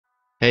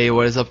Hey,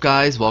 what is up,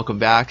 guys? Welcome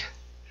back.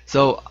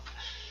 So,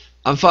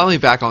 I'm finally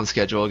back on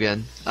schedule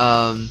again.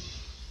 I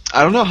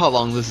don't know how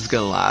long this is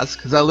gonna last,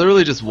 because I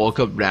literally just woke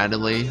up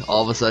randomly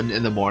all of a sudden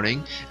in the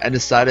morning and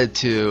decided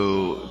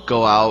to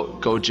go out,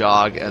 go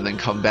jog, and then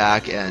come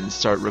back and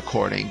start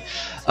recording.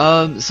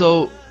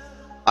 So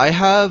I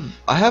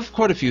have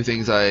quite a few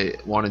things I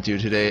want to do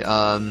today.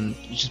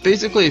 Just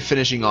basically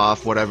finishing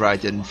off whatever I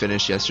didn't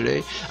finish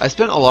yesterday. I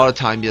spent a lot of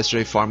time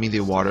yesterday farming the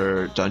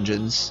water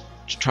dungeons,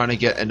 trying to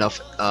get enough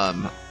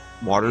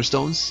water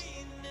stones.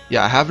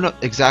 Yeah, I have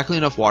exactly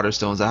enough water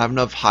stones. I have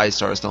enough high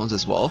star stones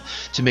as well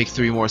to make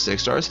 3 more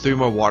 6 stars, 3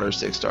 more water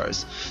 6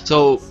 stars.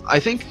 So I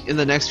think in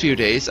the next few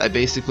days, I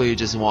basically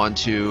just want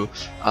to,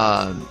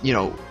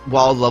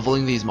 while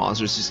leveling these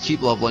monsters, just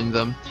keep leveling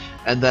them,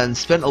 and then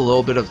spend a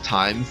little bit of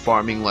time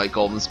farming like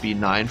golden speed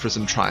 9 for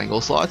some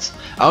triangle slots.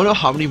 I don't know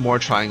how many more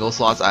triangle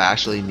slots I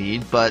actually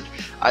need, but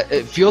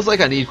it feels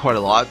like I need quite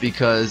a lot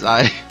because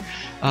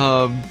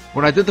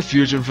when I did the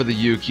fusion for the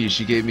Yuki,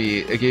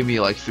 it gave me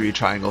like 3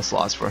 triangle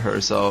slots for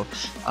her. So,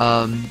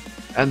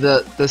 and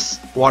this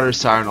water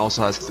siren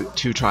also has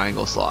 2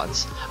 triangle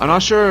slots. I'm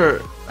not sure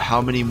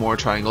how many more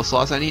triangle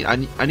slots I need.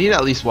 I need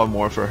at least 1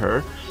 more for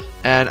her,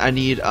 and I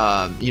need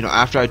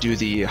after I do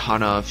the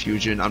Hana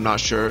fusion, I'm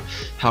not sure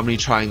how many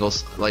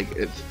triangles,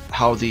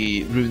 how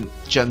the rune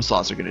gem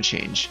slots are going to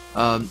change.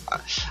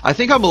 I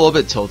think I'm a little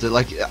bit tilted.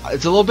 Like,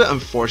 it's a little bit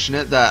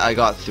unfortunate that I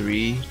got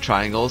 3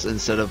 triangles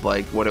instead of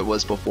like what it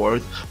was before.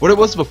 What it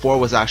was before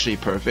was actually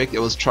perfect. It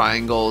was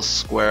triangle,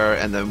 square,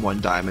 and then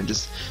 1 diamond.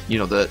 Just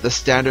the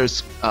standard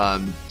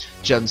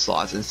gem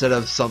slots instead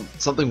of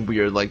something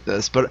weird like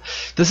this. But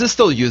this is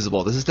still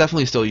usable. This is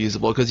definitely still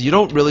usable because you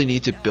don't really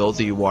need to build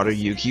the water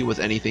Yuki with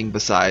anything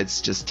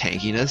besides just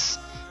tankiness.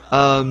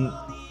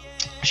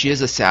 She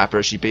is a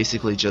sapper, she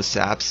basically just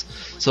saps,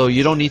 so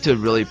you don't need to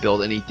really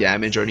build any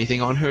damage or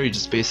anything on her. You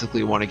just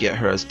basically want to get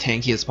her as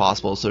tanky as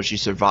possible so she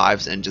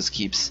survives and just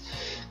keeps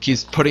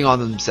putting on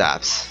them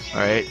saps.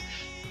 Alright?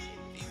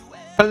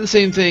 And the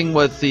same thing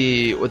with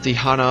the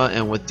Hana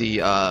and with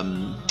the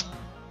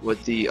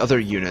other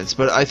units,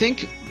 but I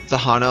think the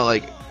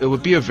Hana, it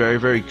would be a very,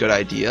 very good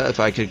idea if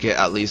I could get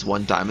at least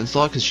 1 diamond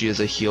slot, because she is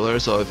a healer.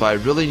 So if I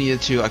really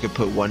needed to, I could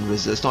put 1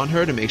 resist on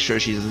her to make sure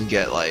she doesn't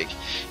get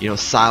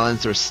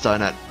silenced or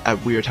stunned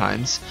at weird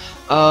times.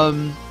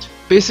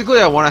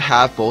 Basically, I want to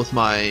have both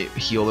my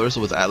healers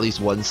with at least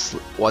one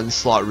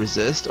slot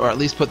resist, or at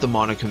least put them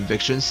on a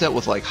conviction set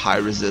with high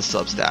resist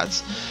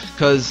substats,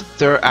 because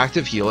they're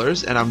active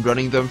healers, and I'm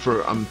planning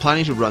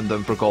to run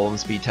them for golem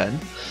speed 10.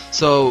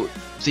 So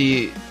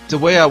the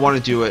way I want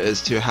to do it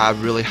is to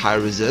have really high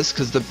resist,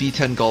 because the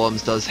B10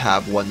 golems does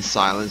have 1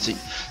 silence.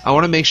 I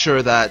want to make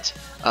sure that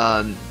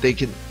they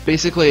can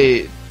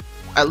basically,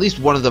 at least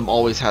one of them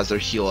always has their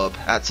heal up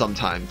at some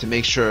time to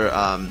make sure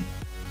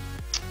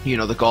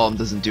the golem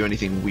doesn't do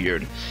anything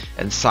weird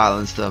and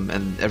silence them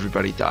and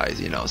everybody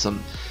dies,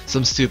 some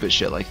stupid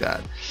shit like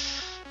that.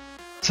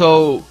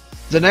 So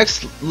the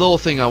next little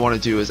thing I want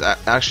to do is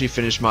actually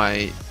finish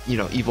my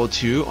Evo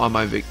 2 on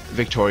my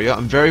Victoria.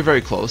 I'm very,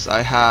 very close.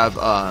 I have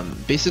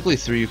basically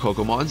 3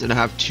 Kokomons and I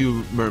have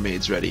 2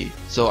 mermaids ready.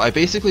 So I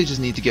basically just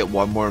need to get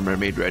 1 more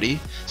mermaid ready.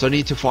 So I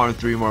need to farm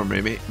 3 more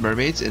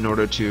mermaids in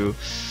order to,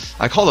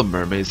 I call them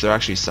mermaids, they're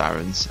actually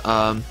sirens.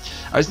 I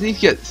just need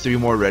to get 3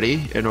 more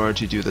ready in order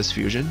to do this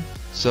fusion.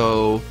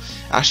 So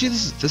actually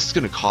this is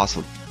going to cost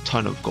a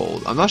ton of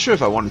gold. I'm not sure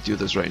if I want to do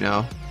this right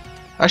now.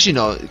 Actually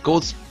no,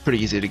 gold's pretty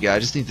easy to get. I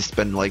just need to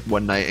spend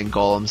 1 night in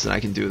golems and I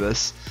can do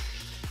this.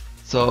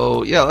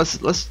 So yeah,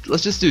 let's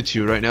just do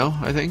 2 right now,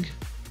 I think.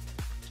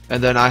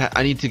 And then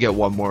I need to get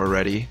 1 more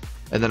ready,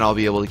 and then I'll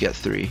be able to get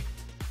 3.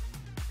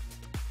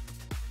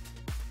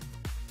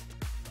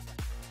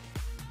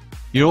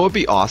 You know what would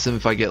be awesome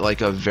if I get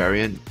a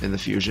variant in the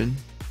fusion?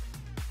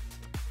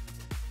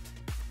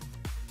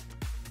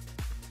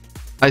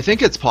 I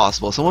think it's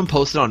possible. Someone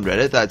posted on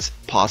Reddit that it's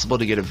possible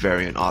to get a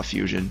variant off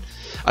fusion.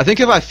 I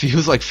think if I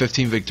fuse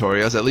 15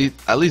 Victorias, at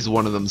least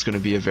one of them is going to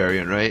be a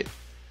variant, right?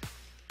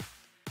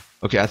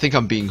 Okay, I think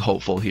I'm being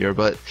hopeful here,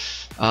 but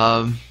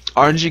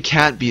RNG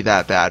can't be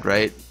that bad,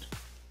 right?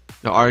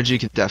 No, RNG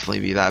can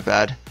definitely be that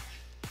bad.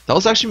 That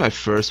was actually my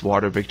first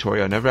water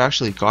Victoria. I never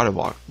actually got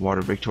a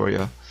water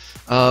Victoria.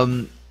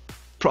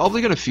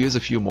 Probably going to fuse a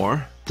few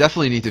more.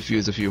 Definitely need to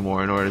fuse a few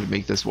more in order to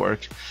make this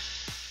work.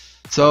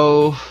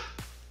 So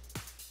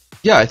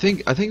yeah, I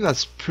think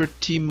that's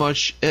pretty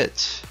much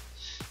it.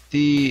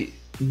 The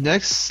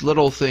next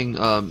little thing,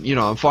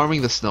 I'm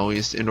farming the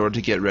snowies in order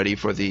to get ready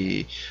for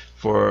the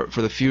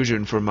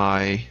fusion for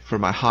my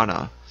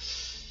Hana,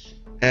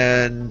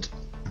 and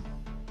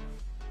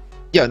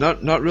yeah,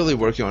 not really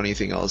working on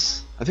anything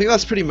else. I think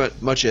that's pretty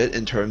much it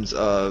in terms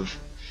of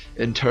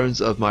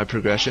my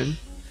progression.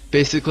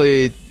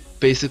 Basically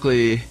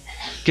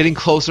getting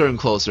closer and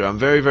closer. I'm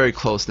very, very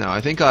close now. I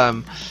think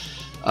I'm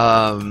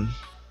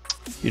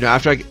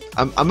after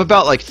I'm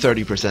about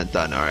 30%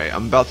 done. Alright,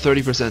 I'm about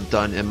 30%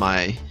 done in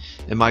my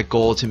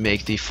goal to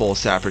make the full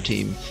sapper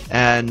team,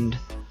 and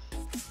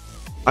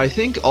I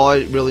think all I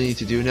really need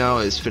to do now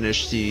is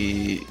finish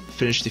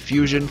finish the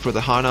fusion for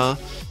the Hana,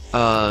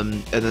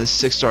 and then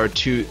 6-star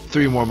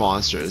 3 more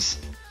monsters.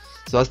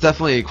 So that's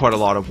definitely quite a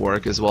lot of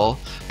work as well.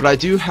 But I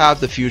do have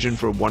the fusion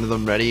for one of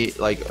them ready.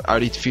 Like, I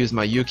already fused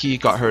my Yuki,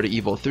 got her to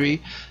Evo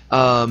 3,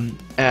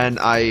 and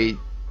I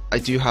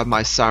do have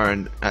my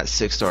Siren at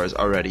 6 stars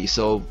already.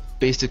 So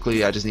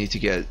basically I just need to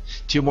get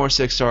 2 more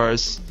 6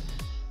 stars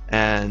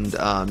and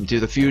do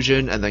the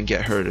fusion and then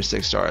get her to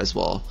 6 star as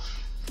well.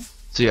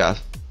 So yeah,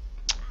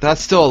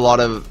 that's still a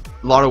lot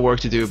of work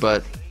to do,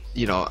 but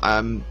you know,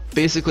 I'm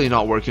basically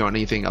not working on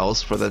anything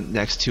else for the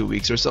next 2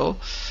 weeks or so.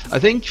 I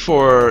think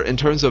in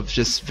terms of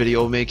just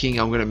video making,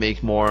 I'm gonna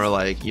make more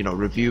like, you know,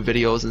 review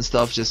videos and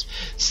stuff, just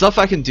stuff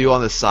I can do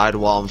on the side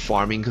while I'm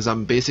farming, because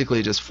I'm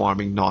basically just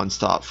farming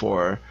non-stop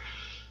for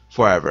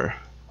forever.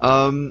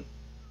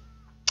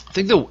 I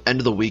think the end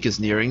of the week is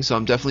nearing, so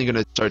I'm definitely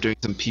gonna start doing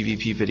some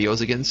PvP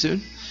videos again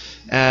soon.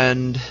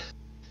 And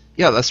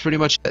yeah, that's pretty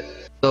much it.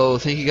 So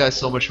thank you guys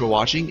so much for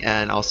watching,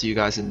 and I'll see you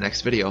guys in the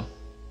next video.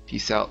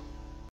 Peace out.